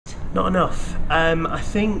Not enough. I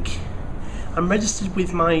think I'm registered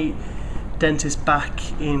with my dentist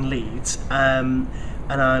back in Leeds, and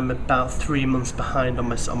I'm about 3 months behind on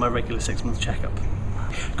my regular 6-month checkup.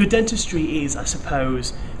 Good dentistry is, I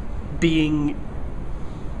suppose, offering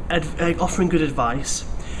good advice,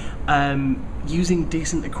 using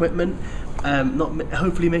decent equipment,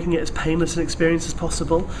 hopefully making it as painless an experience as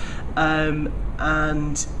possible,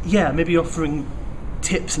 and yeah, maybe offering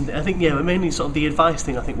tips. And I think mainly sort of the advice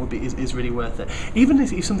thing I think is really worth it. Even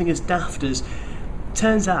if something as daft as,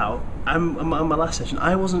 turns out on my last session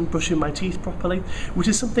I wasn't brushing my teeth properly, which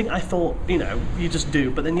is something I thought you just do,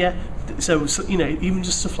 but then so even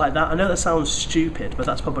just stuff like that. I know that sounds stupid, but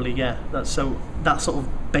that's probably that's sort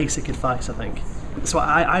of basic advice, I think. So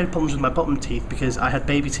I had problems with my bottom teeth because I had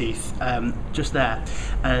baby teeth just there,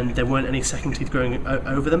 and there weren't any second teeth growing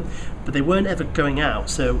over them, but they weren't ever going out,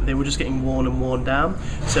 so they were just getting worn and worn down.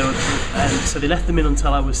 So they left them in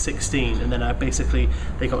until I was 16, and then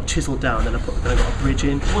they got chiseled down. Then I got a bridge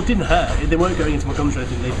in. Well, it didn't hurt. They weren't going into my gums or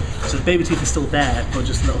anything. So the baby teeth are still there, but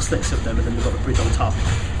just little slits of them, and then we got the bridge on top.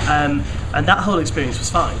 And that whole experience was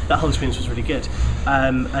fine. That whole experience was really good,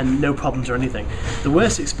 and no problems or anything. The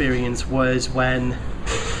worst experience was when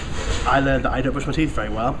I learned that I don't brush my teeth very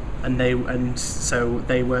well, so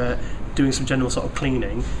they were doing some general sort of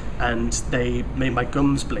cleaning, and they made my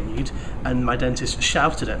gums bleed, and my dentist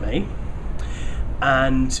shouted at me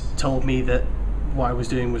and told me that what I was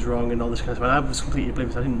doing was wrong and all this kind of stuff, and I was completely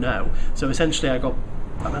oblivious. I didn't know. So essentially I got,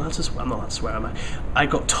 I'm not allowed to swear, am I? I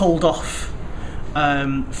got told off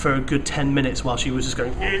for a good 10 minutes while she was just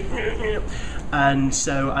going and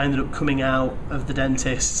so I ended up coming out of the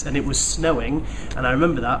dentist, and it was snowing, and I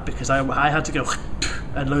remember that because I had to go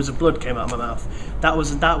and loads of blood came out of my mouth. That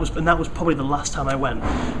was probably the last time I went.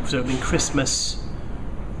 So it had been Christmas,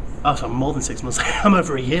 more than 6 months. I'm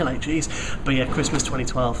over a year late, geez. But yeah, Christmas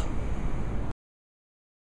 2012.